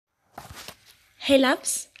Hey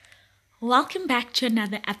loves, welcome back to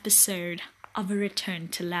another episode of A Return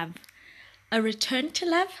to Love. A return to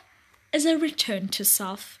love is a return to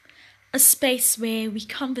self, a space where we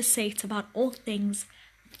conversate about all things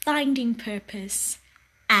finding purpose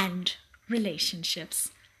and relationships.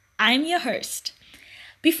 I'm your host.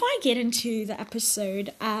 Before I get into the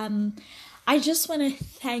episode, I just want to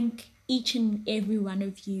thank each and every one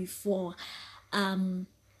of you for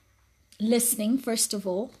listening, first of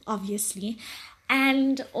all, obviously.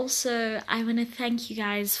 And also, I want to thank you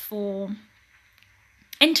guys for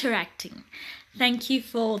interacting. Thank you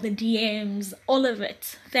for the DMs, all of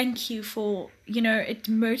it. Thank you for, it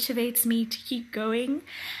motivates me to keep going.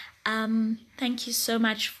 Thank you so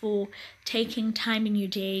much for taking time in your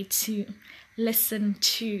day to listen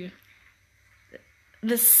to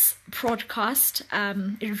this broadcast.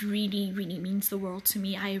 It really, really means the world to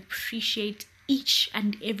me. I appreciate each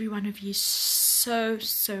and every one of you so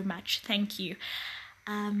much. Thank you.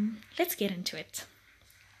 Let's get into it.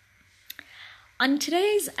 On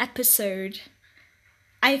today's episode,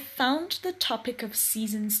 I found the topic of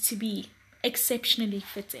seasons to be exceptionally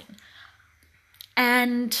fitting.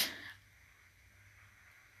 And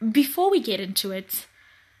before we get into it,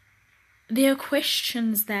 there are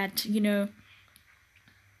questions that,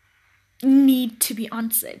 need to be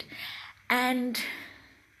answered. And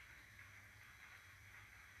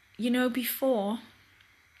before,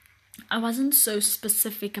 I wasn't so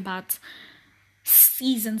specific about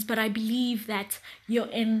seasons, but I believe that you're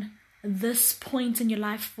in this point in your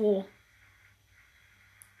life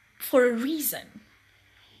for a reason.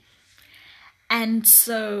 And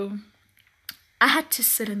so I had to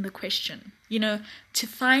sit in the question. To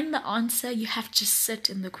find the answer, you have to sit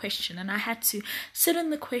in the question. And I had to sit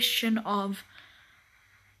in the question of,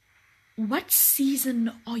 what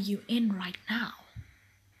season are you in right now?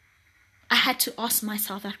 I had to ask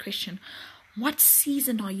myself that question. What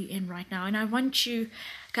season are you in right now? And I want you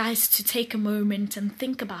guys to take a moment and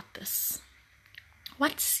think about this.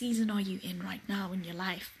 What season are you in right now in your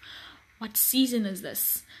life? What season is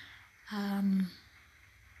this?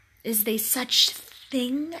 Is there such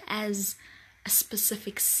thing as a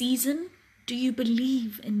specific season? Do you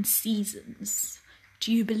believe in seasons?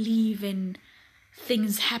 Do you believe in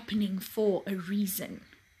things happening for a reason?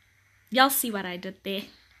 Y'all see what I did there?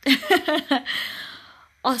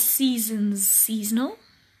 Are seasons seasonal,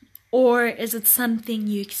 or is it something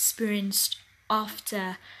you experienced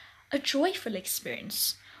after a joyful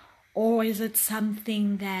experience, or is it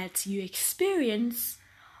something that you experience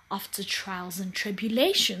after trials and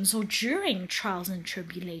tribulations or during trials and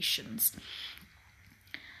tribulations?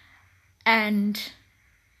 And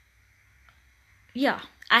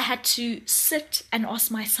I had to sit and ask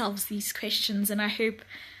myself these questions, and I hope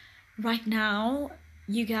right now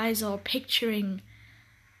you guys are picturing,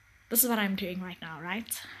 this is what I'm doing right now,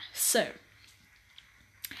 right? So,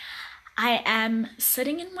 I am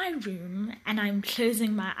sitting in my room and I'm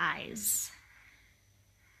closing my eyes.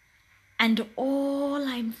 And all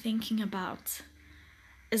I'm thinking about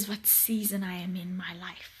is what season I am in my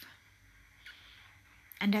life.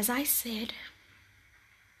 And as I said,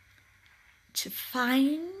 to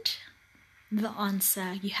find the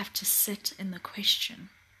answer, you have to sit in the question.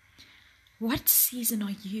 What season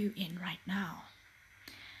are you in right now?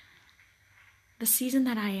 The season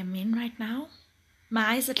that I am in right now,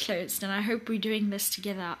 my eyes are closed, and I hope we're doing this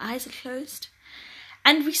together. Our eyes are closed,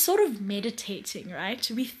 and we're sort of meditating,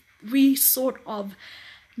 right? We sort of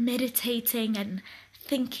meditating and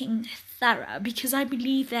thinking thorough, because I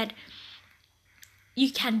believe that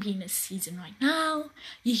you can be in a season right now,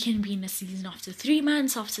 you can be in a season after 3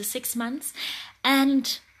 months, after 6 months,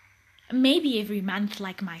 and maybe every month,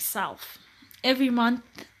 like myself. Every month,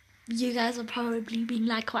 you guys are probably being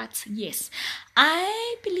like, what? Yes.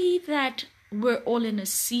 I believe that we're all in a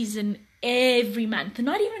season every month.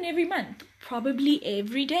 Not even every month. Probably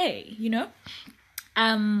every day,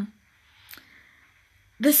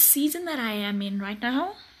 The season that I am in right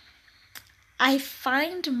now, I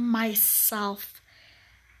find myself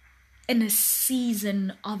in a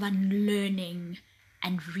season of unlearning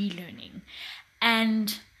and relearning.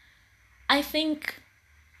 And I think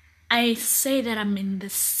I say that I'm in the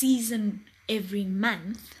season every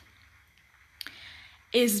month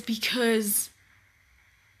is because,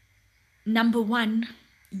 number one,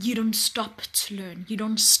 you don't stop to learn. You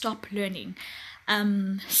don't stop learning.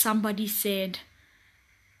 Somebody said,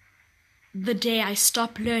 the day I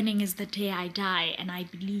stop learning is the day I die. And I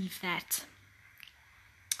believe that.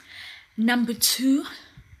 Number two,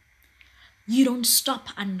 you don't stop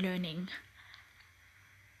unlearning.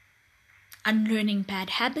 Unlearning bad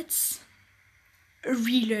habits,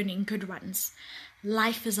 relearning good ones.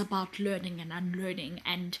 life is about learning and unlearning,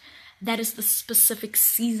 and that is the specific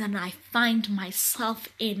season I find myself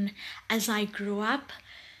in as I grow up.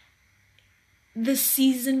 The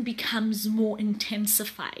season becomes more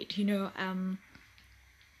intensified,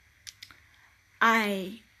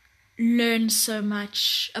 I learn so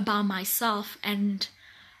much about myself, and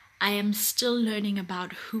I am still learning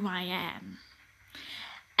about who I am.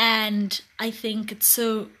 And I think it's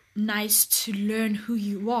so nice to learn who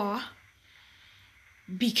you are,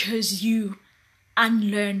 because you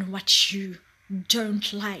unlearn what you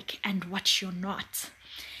don't like and what you're not.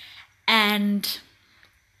 And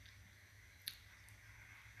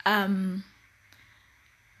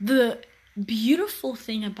the beautiful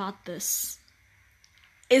thing about this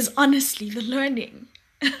is honestly the learning.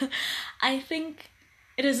 I think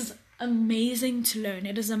it is amazing to learn.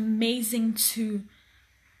 It is amazing to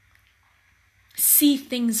see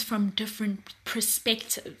things from different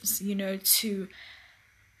perspectives, to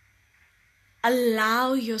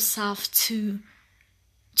allow yourself to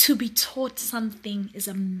be taught something is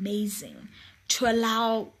amazing. To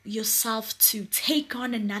allow yourself to take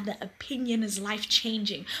on another opinion is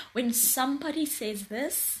life-changing. When somebody says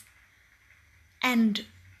this, and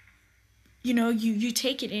you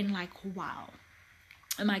take it in like, wow,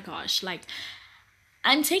 oh my gosh, like,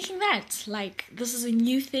 I'm taking that, like, this is a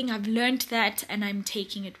new thing, I've learned that, and I'm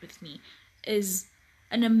taking it with me, is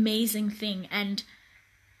an amazing thing. And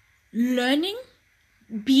learning,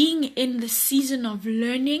 being in the season of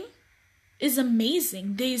learning, is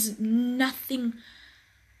amazing. There's nothing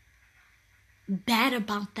bad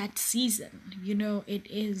about that season. It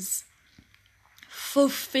is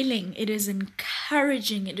fulfilling, it is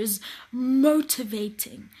encouraging, it is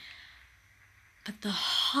motivating. But the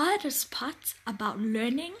hardest part about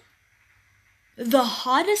learning, the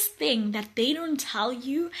hardest thing that they don't tell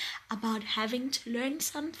you about having to learn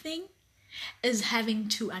something, is having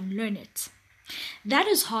to unlearn it. That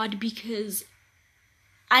is hard, because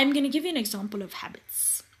I'm going to give you an example of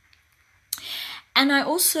habits. And I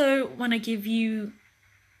also want to give you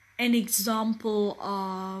an example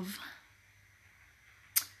of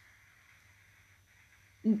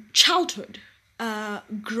childhood,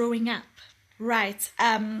 growing up, right?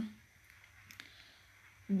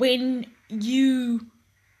 When you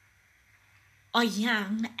are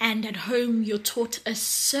young and at home you're taught a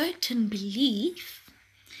certain belief,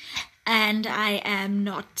 and I am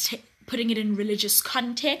not putting it in religious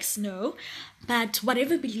context, no, but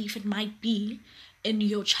whatever belief it might be in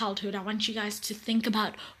your childhood, I want you guys to think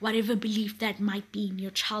about whatever belief that might be in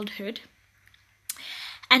your childhood.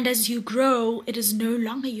 And as you grow, it is no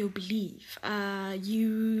longer your belief.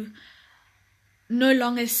 You no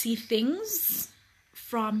longer see things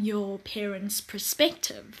from your parents'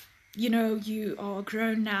 perspective. You are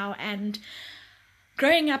grown now, and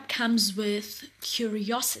growing up comes with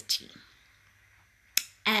curiosity.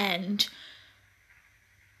 And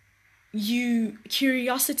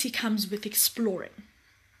curiosity comes with exploring,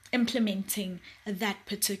 implementing that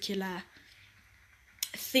particular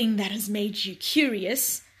thing that has made you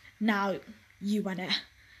curious. Now you want to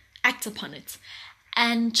act upon it.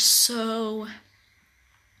 And so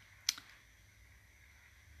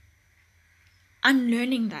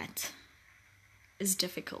unlearning that is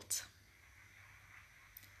difficult.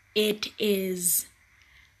 It is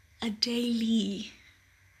a daily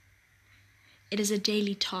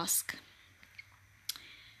task.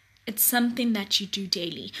 It's something that you do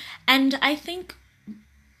daily. And I think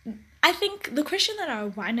the question that I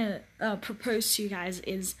want to propose to you guys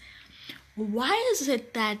is, why is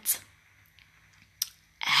it that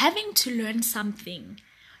having to learn something,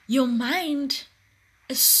 your mind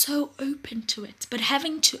is so open to it, but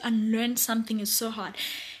having to unlearn something is so hard?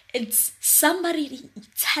 It's somebody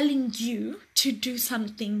telling you to do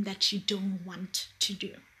something that you don't want to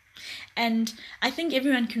do. And I think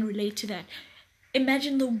everyone can relate to that.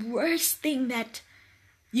 Imagine the worst thing that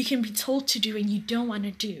you can be told to do and you don't want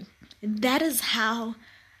to do. And that is how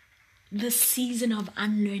the season of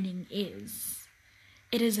unlearning is.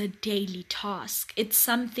 It is a daily task. It's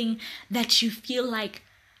something that you feel like,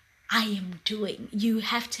 I am doing. You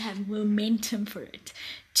have to have momentum for it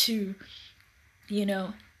to,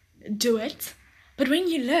 do it. But when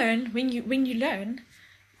you learn,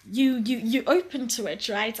 you open to it,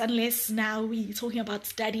 right? Unless now we're talking about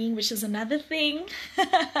studying, which is another thing.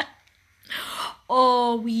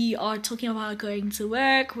 Or we are talking about going to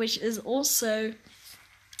work, which is also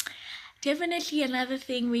definitely another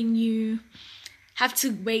thing. When you have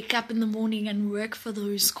to wake up in the morning and work for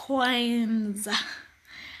those coins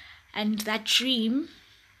and that dream,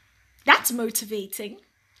 that's motivating.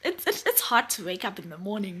 It's hard to wake up in the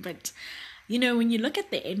morning, but when you look at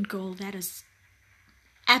the end goal, that is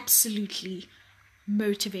absolutely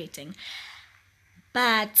motivating.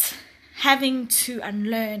 But having to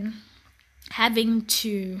unlearn, having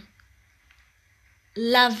to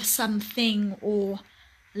love something or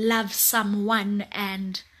love someone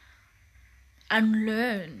and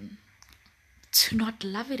unlearn to not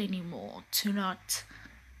love it anymore, to not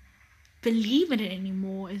believe in it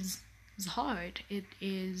anymore is hard. It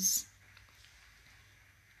is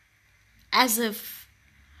as if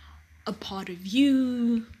a part of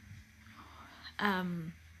you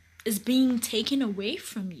is being taken away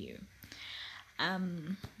from you.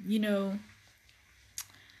 You know,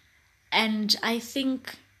 and I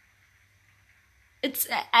think it's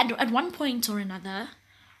at one point or another,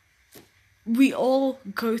 we all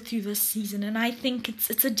go through this season, and I think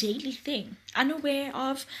it's a daily thing, unaware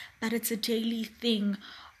of, but it's a daily thing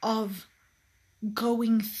of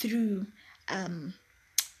going through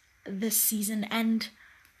this season. And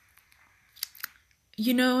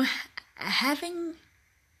you know, having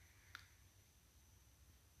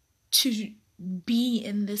to be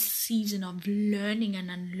in this season of learning and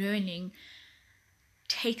unlearning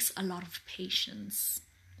takes a lot of patience.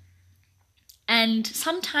 And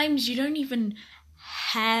sometimes you don't even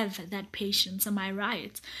have that patience, am I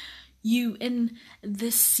right? You in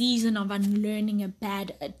this season of unlearning a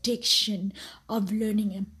bad addiction, of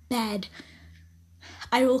learning a bad,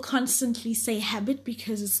 I will constantly say habit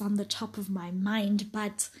because it's on the top of my mind,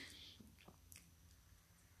 but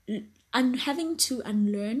I'm having to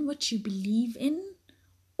unlearn what you believe in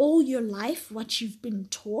all your life, what you've been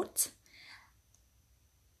taught,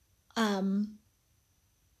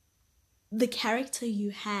 the character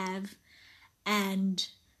you have, and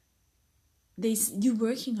you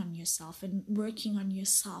working on yourself, and working on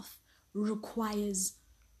yourself requires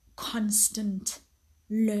constant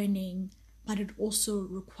learning, but it also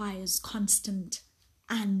requires constant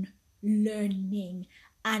unlearning,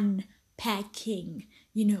 unpacking,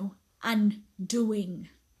 undoing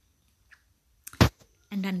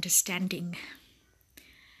and understanding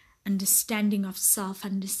of self,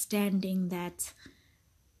 understanding that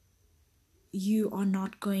you are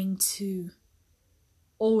not going to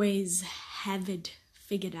always have it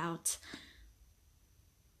figured out.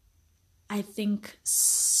 I think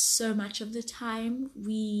so much of the time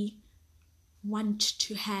we want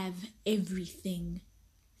to have everything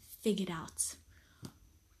figured out.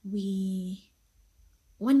 We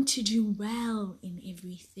want to do well in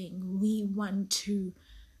everything. We want to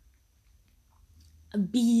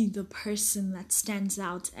be the person that stands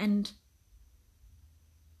out. And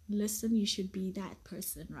listen, you should be that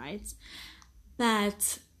person, right?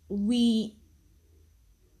 But we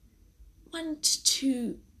want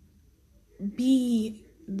to be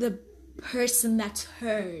the person that's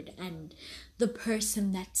heard and the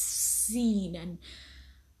person that's seen. And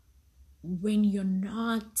when you're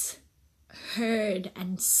not heard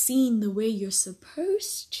and seen the way you're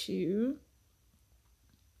supposed to,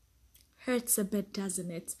 hurts a bit, doesn't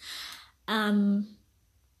it?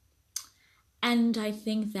 And I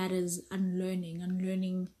think that is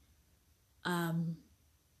unlearning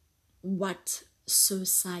what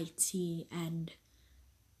society and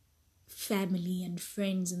family and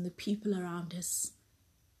friends and the people around us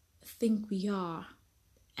think we are,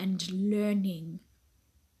 and learning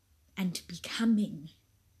and becoming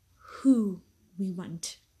who we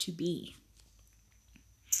want to be.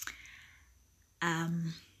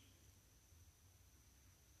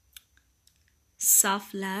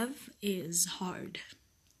 Self-love is hard.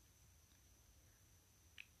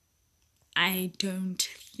 I don't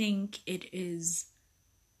think it is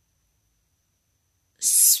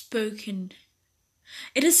spoken.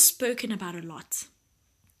 It is spoken about a lot.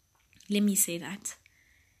 Let me say that.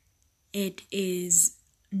 It is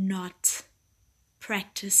not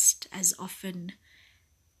practiced as often.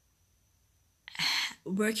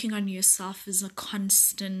 Working on yourself is a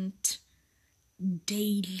constant,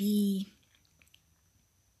 daily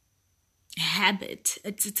habit.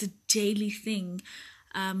 It's a daily thing.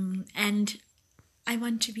 And I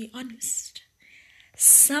want to be honest.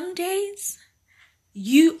 Some days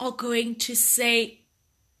you are going to say,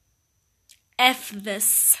 F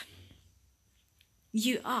this.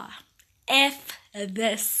 You are. F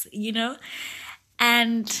this,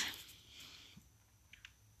 And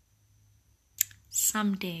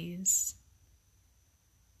some days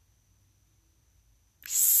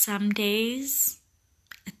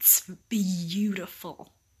it's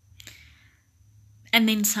beautiful. And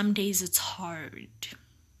then some days it's hard.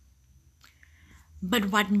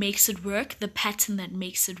 But what makes it work, the pattern that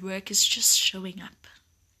makes it work, is just showing up.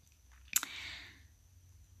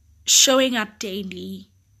 Showing up daily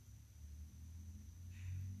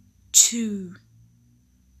to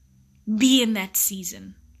be in that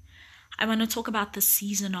season. I want to talk about the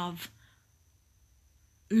season of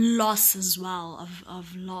loss as well,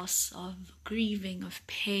 of loss, of grieving, of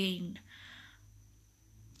pain.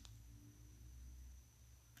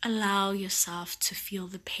 Allow yourself to feel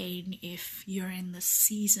the pain if you're in the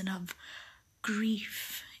season of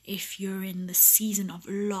grief, if you're in the season of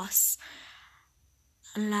loss.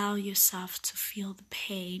 Allow yourself to feel the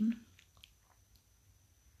pain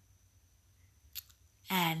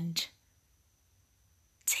and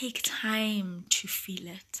take time to feel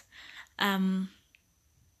it.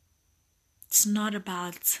 It's not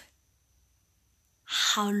about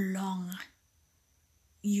how long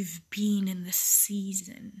you've been in this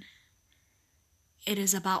season. It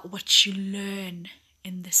is about what you learn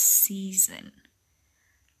in this season.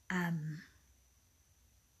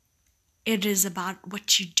 It is about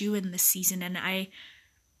what you do in this season. And I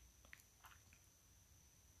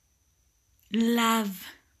love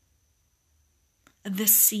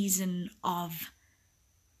this season of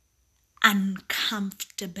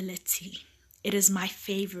uncomfortability. It is my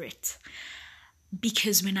favorite,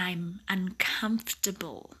 because when I'm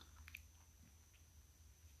uncomfortable,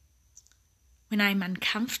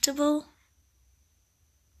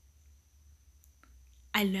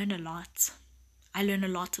 I learn a lot. I learn a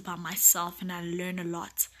lot about myself, and I learn a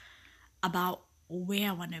lot about where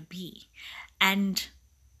I want to be. And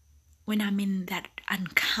when I'm in that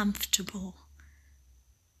uncomfortable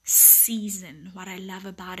season, what I love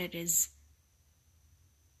about it is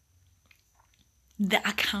the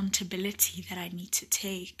accountability that I need to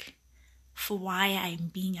take for why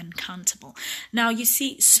I'm being uncomfortable. Now, you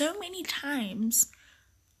see, so many times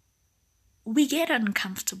we get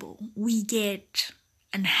uncomfortable, we get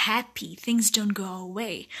unhappy, things don't go our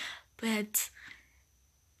way, but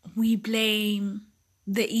we blame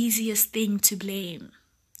the easiest thing to blame,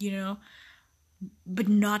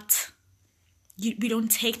 but we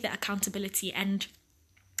don't take the accountability. And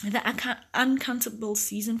the uncomfortable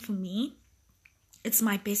season for me, it's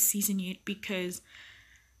my best season yet, because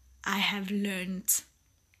I have learned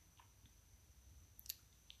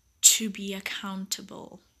to be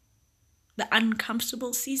accountable. The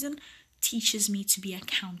uncomfortable season teaches me to be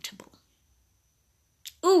accountable.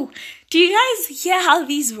 Ooh, do you guys hear how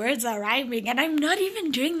these words are rhyming? And I'm not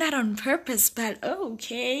even doing that on purpose, but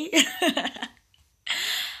okay.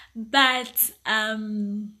 But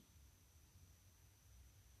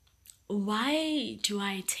why do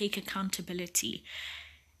I take accountability?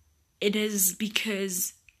 It is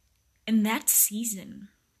because in that season,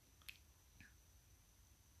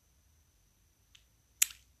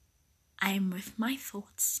 I'm with my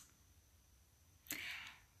thoughts,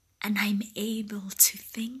 and I'm able to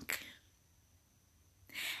think,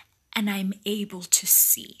 and I'm able to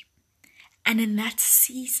see. And in that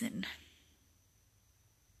season,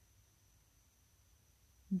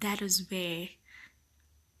 that is where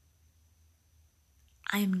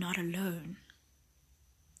I am not alone.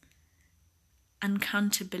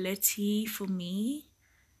 Accountability for me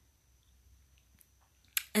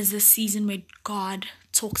is the season where God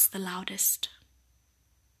talks the loudest.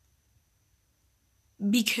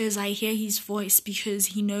 Because I hear his voice, because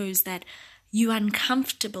he knows that you're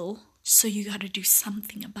uncomfortable, so you got to do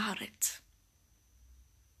something about it.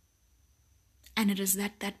 And it is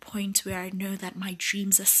at that point where I know that my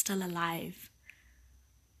dreams are still alive.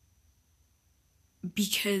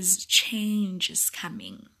 Because change is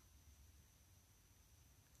coming.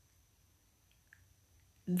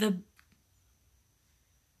 The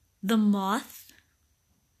moth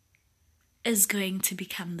is going to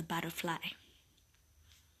become the butterfly.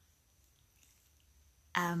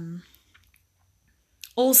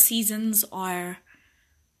 All seasons are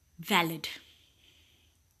valid.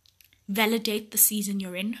 Validate the season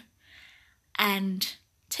you're in and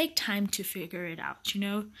take time to figure it out,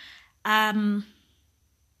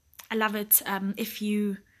 I love it. If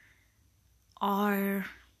you are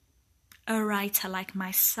a writer like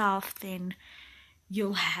myself, then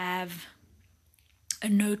you'll have a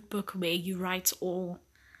notebook where you write all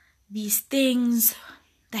these things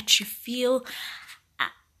that you feel.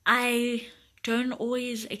 I don't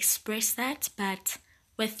always express that, but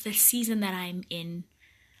with the season that I'm in,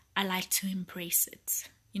 I like to embrace it,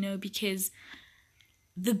 because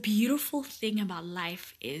the beautiful thing about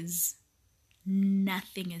life is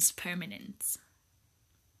nothing is permanent.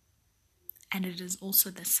 And it is also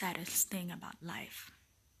the saddest thing about life.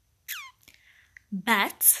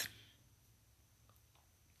 But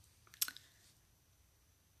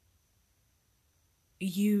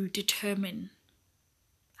you determine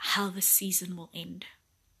how the season will end.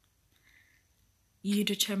 You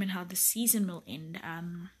determine how the season will end.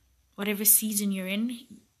 Whatever season you're in,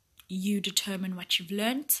 you determine what you've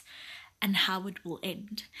learned and how it will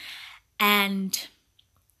end. And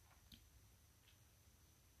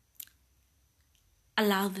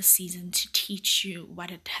allow the season to teach you what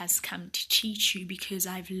it has come to teach you, because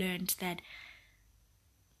I've learned that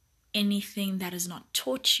anything that is not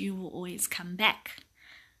taught you will always come back.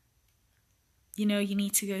 You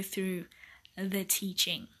need to go through the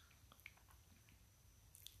teaching.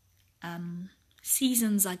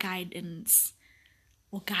 Seasons are guidance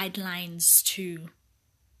or guidelines to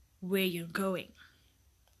where you're going,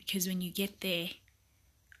 because when you get there,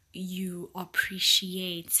 you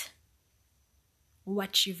appreciate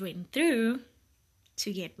what you've went through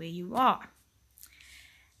to get where you are.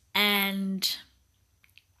 And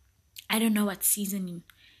I don't know what season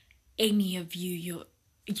any of you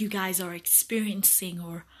guys are experiencing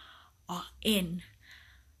or are in,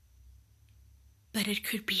 but it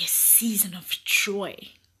could be a season of joy.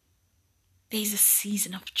 There's a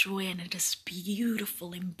season of joy and it is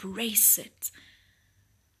beautiful. Embrace it.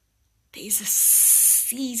 There's a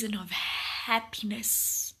season of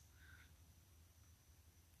happiness.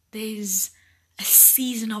 There's a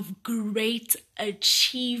season of great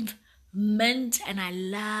achievement, and I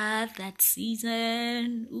love that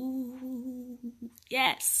season. Ooh,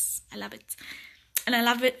 yes, I love it. And I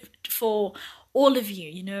love it for all of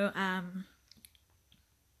you, I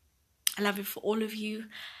love it for all of you.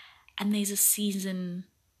 And there's a season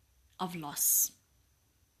of loss.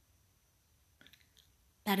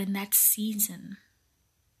 But in that season,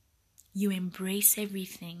 you embrace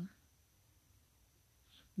everything,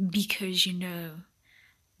 because you know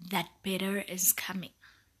that better is coming.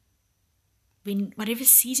 When whatever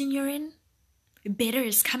season you're in, better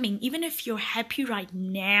is coming. Even if you're happy right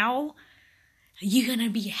now, you're going to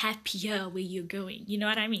be happier where you're going. You know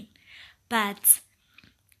what I mean? But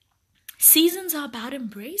seasons are about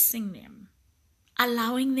embracing them,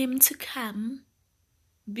 allowing them to come,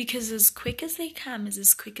 because as quick as they come is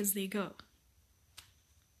as quick as they go.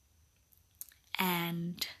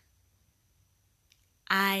 And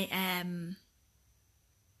I am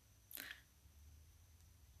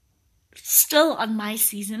still on my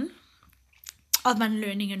season of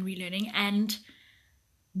unlearning and relearning, and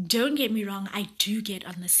don't get me wrong, I do get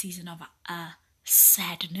on the season of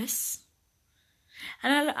sadness,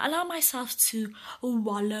 and I allow myself to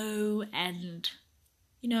wallow and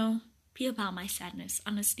be about my sadness.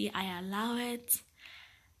 Honestly, I allow it,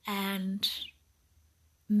 and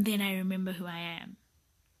then I remember who I am,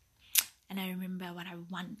 and I remember what I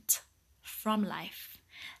want from life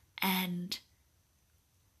and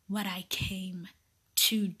what I came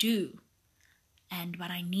to do and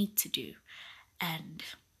what I need to do. And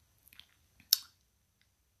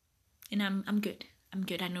I'm good. I'm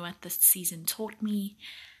good. I know what this season taught me.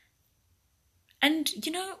 And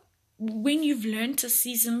when you've learned a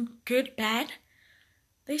season, good, bad,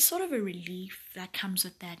 there's sort of a relief that comes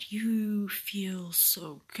with that. You feel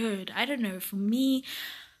so good. I don't know, for me,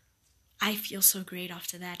 I feel so great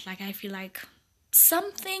after that. Like, I feel like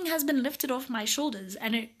something has been lifted off my shoulders.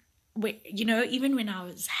 And even when I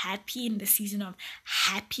was happy in the season of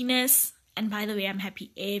happiness, and by the way, I'm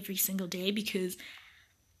happy every single day, because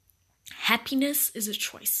happiness is a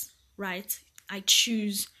choice, right? I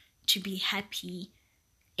choose to be happy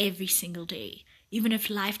every single day. Even if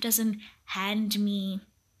life doesn't hand me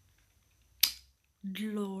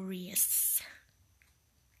glorious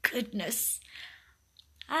goodness,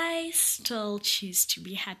 I still choose to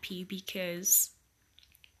be happy, because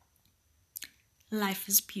life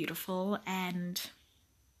is beautiful and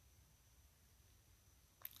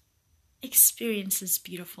experience is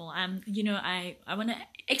beautiful. I want to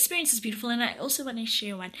experience is beautiful, and I also want to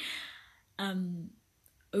share what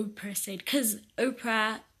Oprah said, because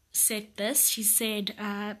Oprah said this. She said,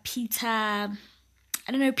 Peter, I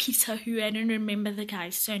don't know Peter who, I don't remember the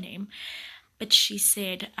guy's surname, but she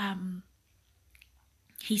said,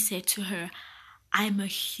 he said to her, I'm a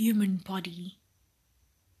human body.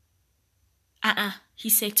 He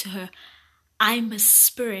said to her, I'm a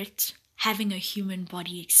spirit having a human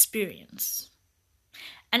body experience.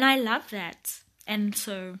 And I love that. And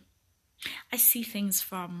so I see things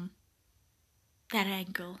from that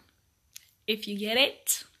angle. If you get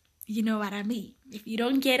it, you know what I mean. If you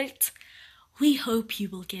don't get it, we hope you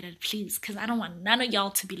will get it, please, because I don't want none of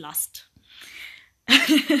y'all to be lost.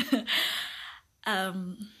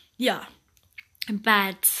 Yeah.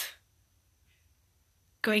 But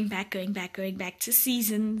going back to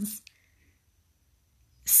seasons,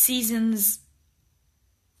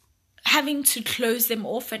 having to close them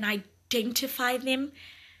off and identify them.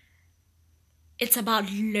 It's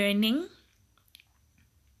about learning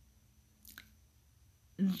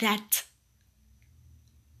that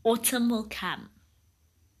autumn will come.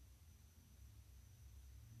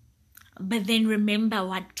 But then remembering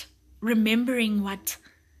what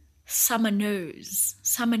summer knows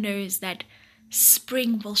that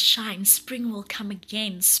spring will shine, spring will come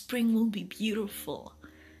again, spring will be beautiful,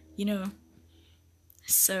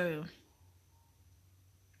 So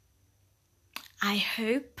I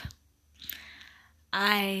hope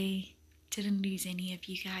I didn't lose any of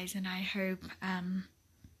you guys, and I hope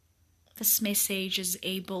this message is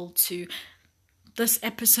able to, this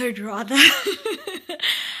episode rather,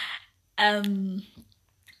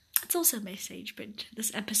 it's also a message, but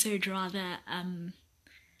this episode rather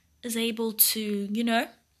is able to,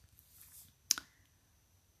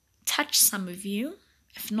 touch some of you,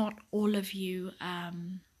 if not all of you,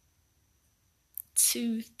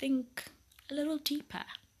 to think a little deeper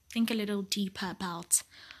about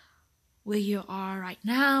where you are right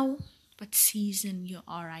now, what season you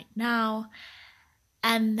are right now,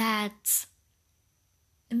 and that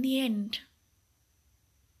in the end,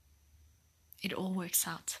 it all works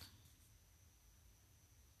out.